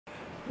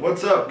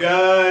What's up,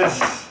 guys?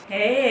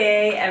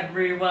 Hey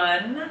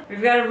everyone.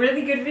 We've got a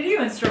really good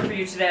video in store for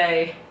you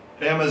today.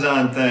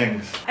 Amazon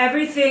things.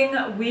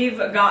 Everything we've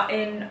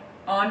gotten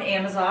on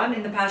Amazon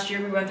in the past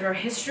year. We went through our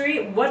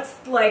history.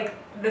 What's like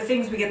the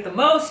things we get the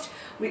most?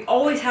 We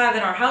always have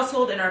in our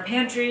household, in our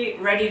pantry,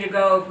 ready to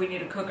go if we need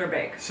to cook or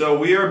bake. So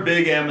we are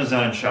big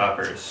Amazon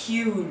shoppers.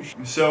 Huge.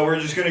 So we're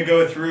just gonna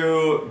go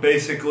through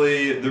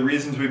basically the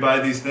reasons we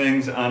buy these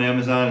things on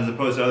Amazon as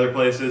opposed to other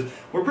places.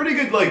 We're pretty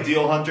good like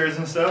deal hunters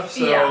and stuff.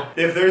 So yeah.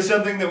 If there's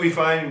something that we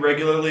find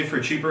regularly for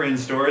cheaper in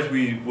stores,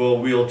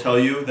 we'll tell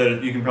you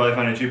that you can probably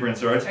find it cheaper in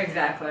stores.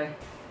 Exactly.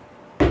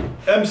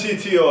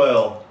 MCT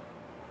oil.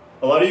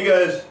 A lot of you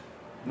guys.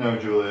 No,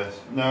 Julius.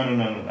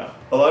 No.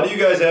 A lot of you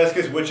guys ask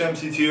us which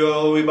MCT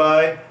oil we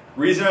buy.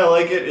 Reason I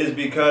like it is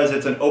because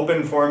it's an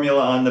open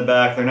formula on the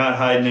back. They're not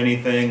hiding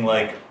anything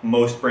like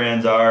most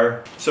brands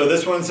are. So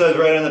this one says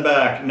right on the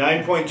back,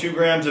 9.2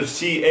 grams of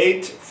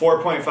C8,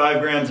 4.5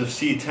 grams of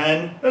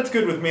C10. That's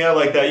good with me, I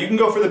like that. You can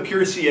go for the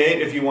pure C8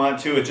 if you want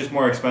to, it's just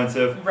more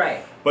expensive.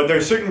 Right. But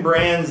there's certain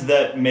brands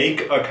that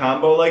make a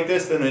combo like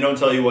this, then they don't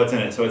tell you what's in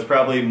it. So it's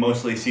probably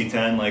mostly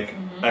C10, like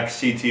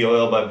XCT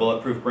oil by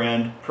Bulletproof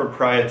brand,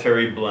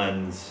 proprietary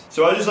blends.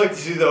 So I just like to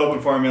see the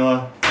open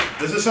formula.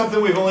 This is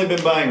something we've only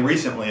been buying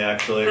recently,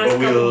 actually, but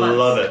we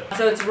love it.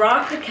 So it's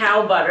raw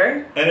cacao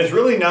butter. And it's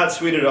really not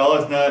sweet at all.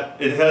 It's not.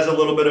 It has a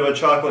little bit of a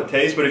chocolate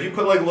taste, but if you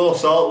put like a little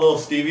salt, a little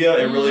stevia,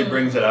 it really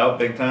brings it out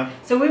big time.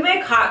 So we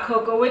make hot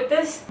cocoa with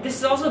this. This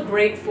is also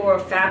great for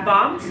fat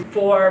bombs,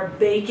 for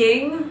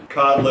baking.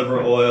 Cod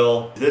liver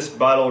oil. This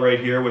bottle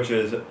right here, which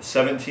is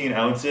 17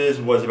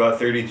 ounces, was about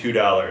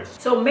 $32.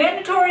 So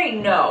mandatory,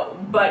 no.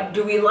 But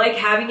do we like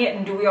having it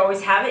and do we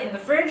always have it in the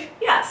fridge?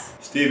 Yes.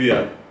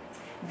 Stevia.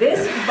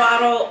 This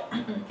bottle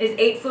is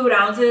 8 fluid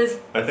ounces.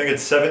 I think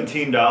it's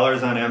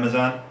 $17 on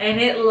Amazon. And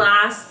it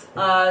lasts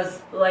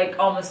us like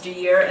almost a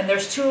year. And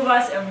there's 2 of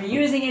us and we're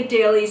using it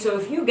daily. So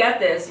if you get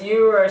this,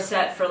 you are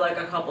set for like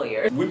a couple of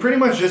years. We pretty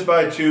much just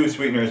buy 2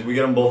 sweeteners. We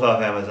get them both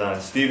off Amazon.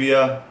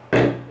 Stevia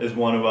is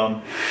one of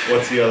them.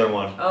 What's the other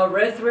one?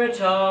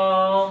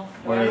 Erythritol.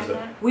 Where is it?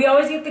 We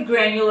always get the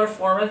granular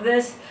form of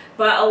this,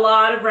 but a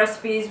lot of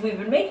recipes we've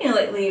been making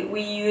lately,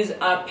 we use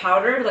a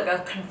powder, like a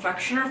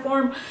confectioner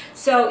form.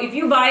 So if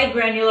you buy it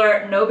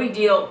granular, no big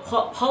deal.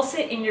 Pulse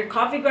it in your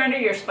coffee grinder,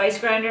 your spice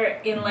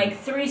grinder. In like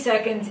 3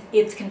 seconds,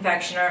 it's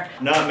confectioner.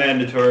 Not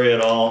mandatory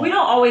at all. We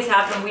don't always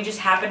have them. We just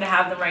happen to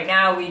have them right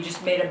now. We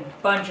just made a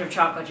bunch of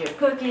chocolate chip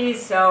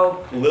cookies,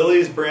 so.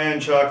 Lily's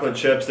brand chocolate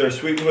chips. They're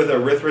sweetened with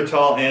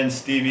erythritol and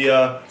stevia.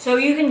 So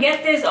you can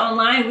get this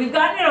online. We've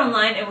gotten it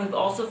online and we've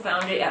also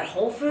found it at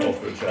Whole Foods. Whole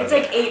Foods it's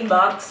like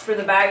 $8 for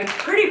the bag. It's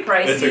pretty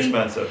pricey. It's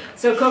expensive.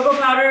 So cocoa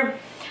powder,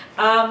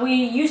 we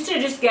used to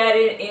just get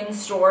it in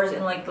stores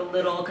in like the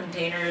little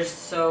containers,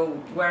 so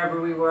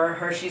wherever we were,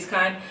 Hershey's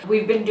kind.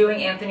 We've been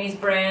doing Anthony's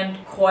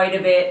brand quite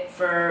a bit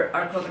for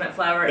our coconut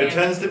flour. It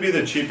tends to be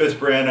the cheapest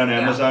brand on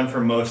Amazon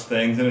for most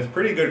things, and it's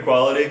pretty good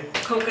quality.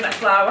 Coconut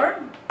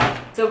flour.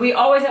 So we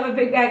always have a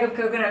big bag of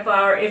coconut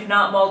flour, if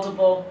not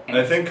multiple.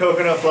 I think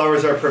coconut flour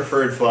is our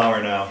preferred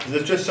flour now, because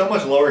it's just so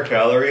much lower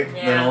calorie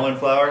than almond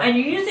flour. And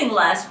you're using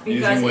less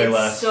because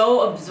it's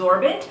so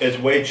absorbent. It's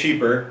way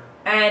cheaper.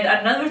 And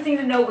another thing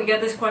to note, we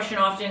get this question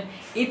often,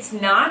 it's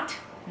not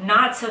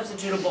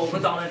substitutable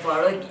with almond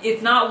flour. Like,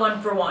 it's not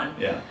 1 for 1.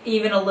 Yeah.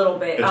 Even a little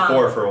bit. It's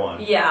 4 for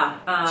 1.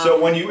 Yeah.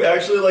 So when you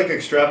actually like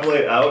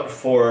extrapolate out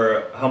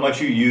for how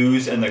much you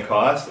use and the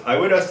cost, I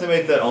would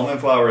estimate that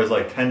almond flour is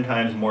like 10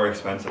 times more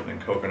expensive than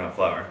coconut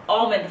flour.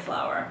 Almond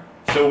flour.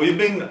 So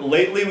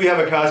lately we have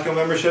a Costco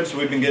membership, so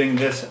we've been getting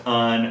this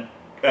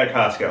at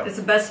Costco. It's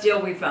the best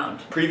deal we found.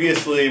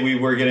 Previously, we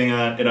were getting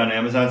it on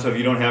Amazon, so if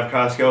you don't have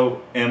Costco,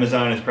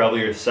 Amazon is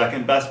probably your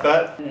second best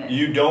bet.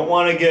 You don't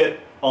want to get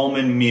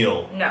almond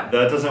meal. No.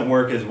 That doesn't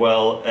work as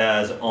well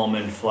as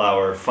almond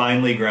flour,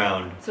 finely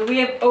ground. So we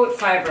have oat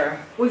fiber.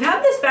 We've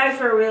had this bag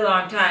for a really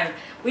long time.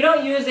 We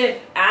don't use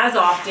it as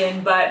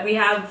often, but we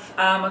have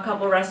a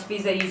couple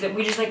recipes that use it.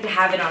 We just like to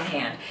have it on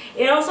hand.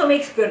 It also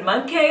makes good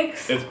mug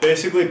cakes. It's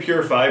basically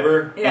pure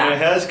fiber, and it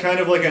has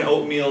kind of like an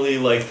oatmeal-y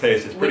like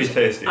taste. It's pretty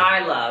tasty.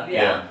 I love,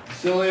 yeah.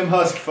 Psyllium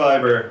husk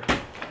fiber.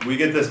 We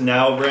get this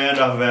Now brand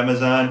off of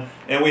Amazon,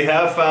 and we've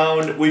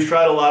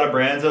tried a lot of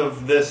brands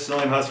of this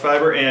psyllium husk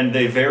fiber, and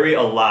they vary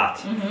a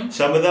lot.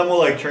 Some of them will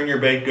like turn your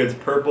baked goods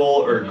purple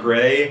or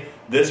gray.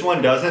 This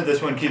one doesn't.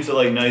 This one keeps it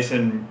like nice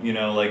and,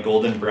 like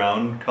golden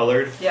brown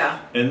colored. Yeah.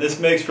 And this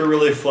makes for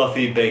really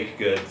fluffy baked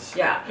goods.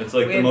 Yeah. It's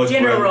like the most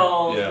dinner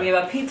rolls. Yeah. We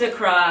have a pizza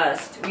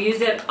crust. We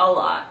use it a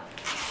lot.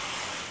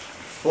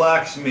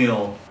 Flax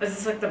meal. Is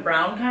this like the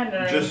brown kind?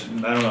 Just,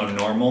 I don't know,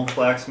 normal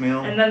flax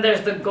meal. And then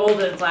there's the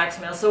golden flax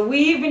meal. So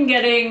we've been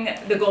getting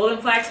the golden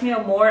flax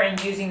meal more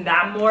and using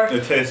that more.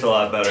 It tastes a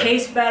lot better.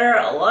 Tastes better,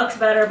 it looks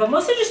better, but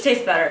mostly just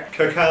tastes better.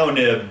 Cacao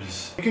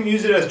nibs. You can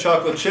use it as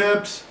chocolate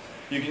chips.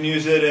 You can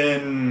use it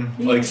in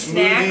You like can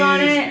snack smoothies. on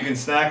it. You can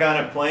snack on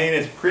it plain.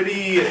 It's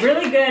pretty.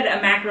 Really good a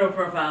macro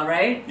profile,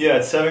 right? Yeah,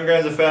 it's 7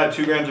 grams of fat,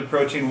 2 grams of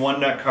protein, 1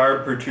 net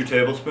carb per 2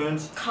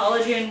 tablespoons.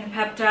 Collagen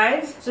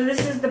peptides. So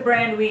this is the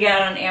brand we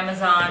got on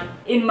Amazon.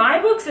 In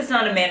my books, it's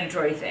not a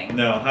mandatory thing.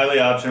 No, highly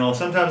optional.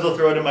 Sometimes I'll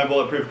throw it in my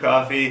bulletproof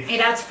coffee. It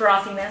adds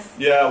frothiness.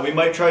 Yeah, we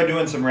might try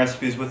doing some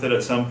recipes with it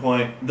at some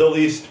point. The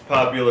least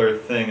popular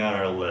thing on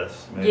our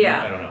list. Maybe.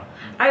 Yeah. I don't know.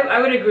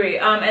 I would agree.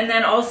 And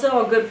then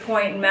also a good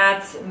point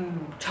Matt's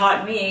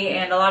taught me,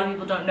 and a lot of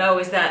people don't know,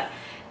 is that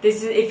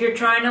this is, if you're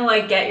trying to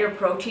like get your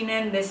protein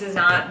in, this is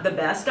not the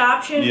best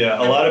option.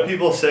 Yeah, a lot of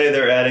people say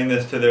they're adding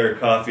this to their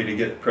coffee to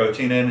get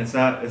protein in. It's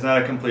not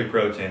a complete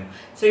protein.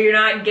 So you're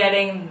not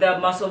getting the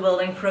muscle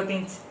building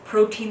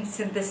protein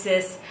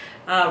synthesis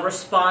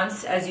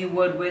response as you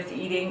would with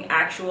eating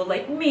actual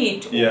like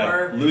meat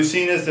or...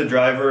 Leucine is the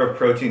driver of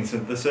protein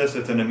synthesis.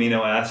 It's an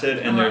amino acid,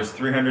 and there's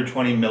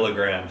 320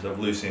 milligrams of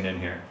leucine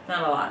in here.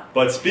 Not a lot.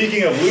 But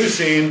speaking of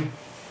leucine,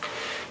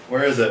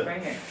 where is it?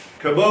 Right here.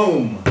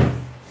 Kaboom!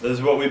 This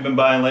is what we've been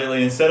buying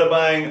lately. Instead of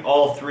buying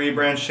all 3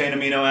 branched chain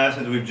amino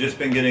acids, we've just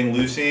been getting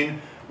leucine,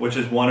 which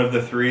is one of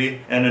the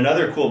 3. And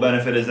another cool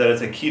benefit is that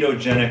it's a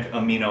ketogenic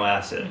amino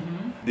acid.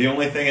 The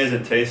only thing is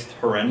it tastes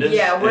horrendous.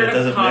 Yeah, word it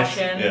doesn't of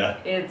caution. Mix. Yeah.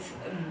 It's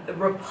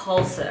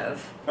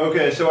repulsive.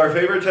 Okay, so our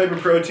favorite type of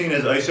protein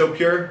is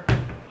IsoPure.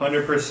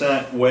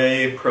 100%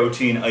 whey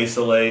protein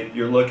isolate.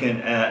 You're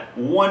looking at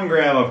 1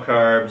 gram of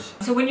carbs.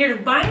 So when you're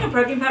buying a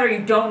protein powder,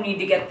 you don't need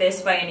to get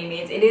this by any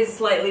means. It is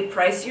slightly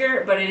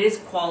pricier, but it is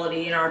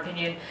quality in our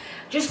opinion.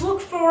 Just look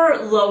for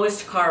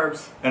lowest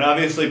carbs. And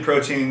obviously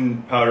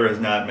protein powder is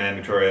not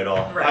mandatory at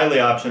all. Right. Highly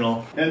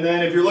optional. And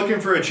then if you're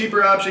looking for a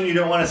cheaper option, you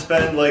don't want to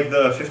spend like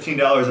the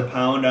 $15 a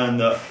pound on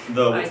the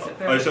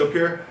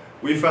IsoPure.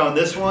 We found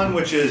this one,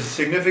 which is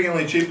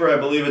significantly cheaper. I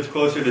believe it's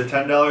closer to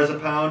 $10 a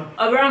pound.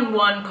 Around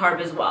 1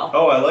 carb as well.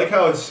 Oh, I like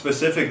how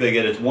specific they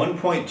get. It's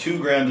 1.2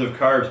 grams of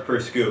carbs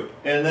per scoop.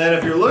 And then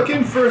if you're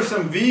looking for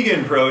some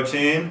vegan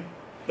protein,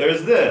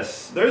 there's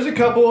this. There's a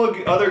couple of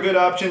other good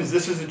options.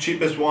 This is the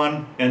cheapest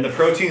one. And the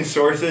protein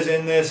sources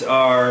in this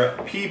are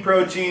pea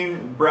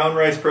protein, brown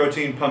rice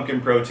protein,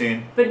 pumpkin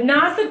protein. But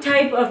not the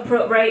type of,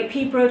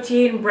 pea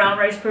protein, brown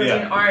rice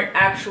protein aren't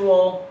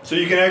actual. So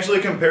you can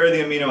actually compare the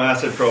amino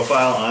acid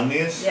profile on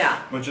these,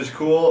 which is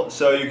cool.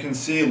 So you can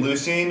see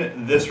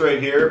leucine, this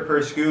right here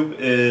per scoop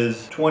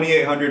is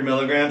 2,800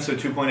 milligrams, so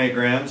 2.8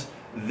 grams.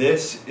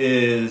 This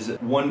is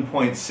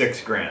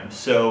 1.6 grams.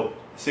 So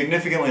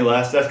significantly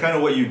less. That's kind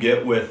of what you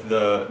get with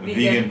the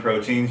vegan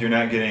proteins. You're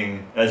not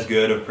getting as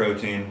good of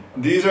protein.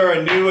 These are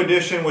a new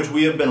addition which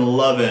we have been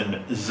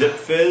loving. Zip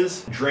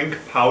Fizz drink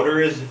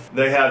powders.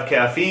 They have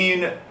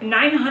caffeine.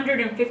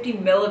 950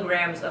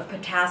 milligrams of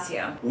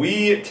potassium.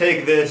 We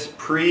take this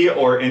pre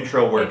or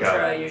intra workout.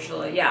 Intra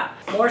usually, yeah.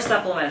 More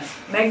supplements.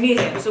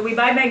 Magnesium. So we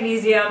buy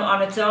magnesium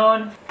on its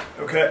own.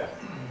 Okay.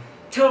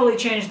 Totally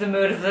changed the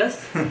mood of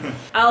this.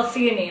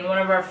 L-theanine, one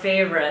of our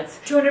favorites.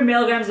 200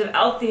 milligrams of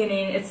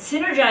L-theanine. It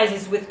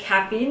synergizes with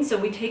caffeine, so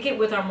we take it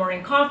with our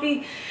morning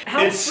coffee.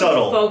 Helps it's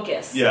subtle.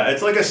 Focus. Yeah,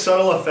 it's like a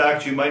subtle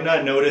effect. You might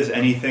not notice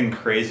anything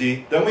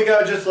crazy. Then we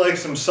got just like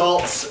some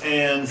salts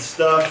and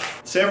stuff.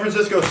 San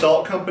Francisco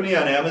Salt Company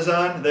on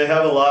Amazon. They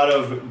have a lot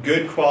of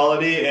good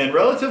quality and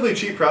relatively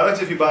cheap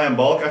products if you buy in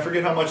bulk. I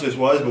forget how much this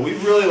was, but we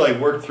really like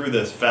worked through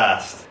this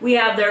fast. We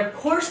have their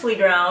coarsely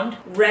ground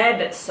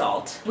red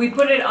salt. We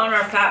put it on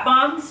our fat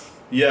bombs.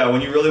 Yeah,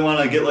 when you really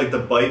want to get like the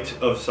bite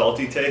of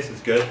salty taste,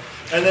 it's good.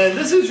 And then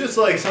this is just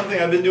like something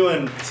I've been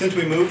doing since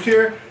we moved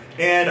here,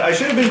 and I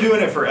should have been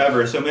doing it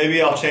forever, so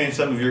maybe I'll change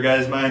some of your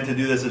guys' mind to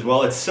do this as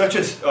well. It's such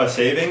a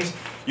savings.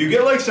 You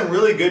get like some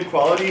really good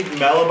quality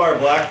Malabar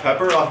black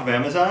pepper off of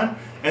Amazon,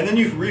 and then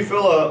you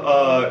refill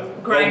a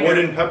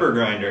wooden pepper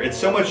grinder. It's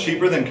so much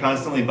cheaper than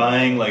constantly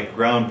buying like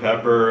ground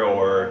pepper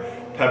or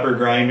pepper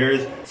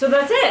grinders. So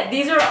that's it.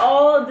 These are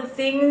all of the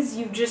things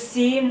you've just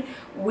seen.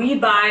 We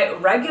buy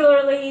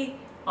regularly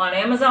on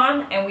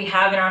Amazon and we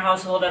have in our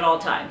household at all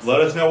times.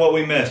 Let us know what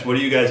we missed. What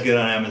do you guys get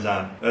on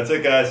Amazon? That's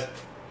it, guys.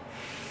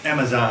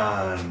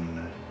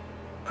 Amazon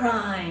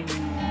Prime.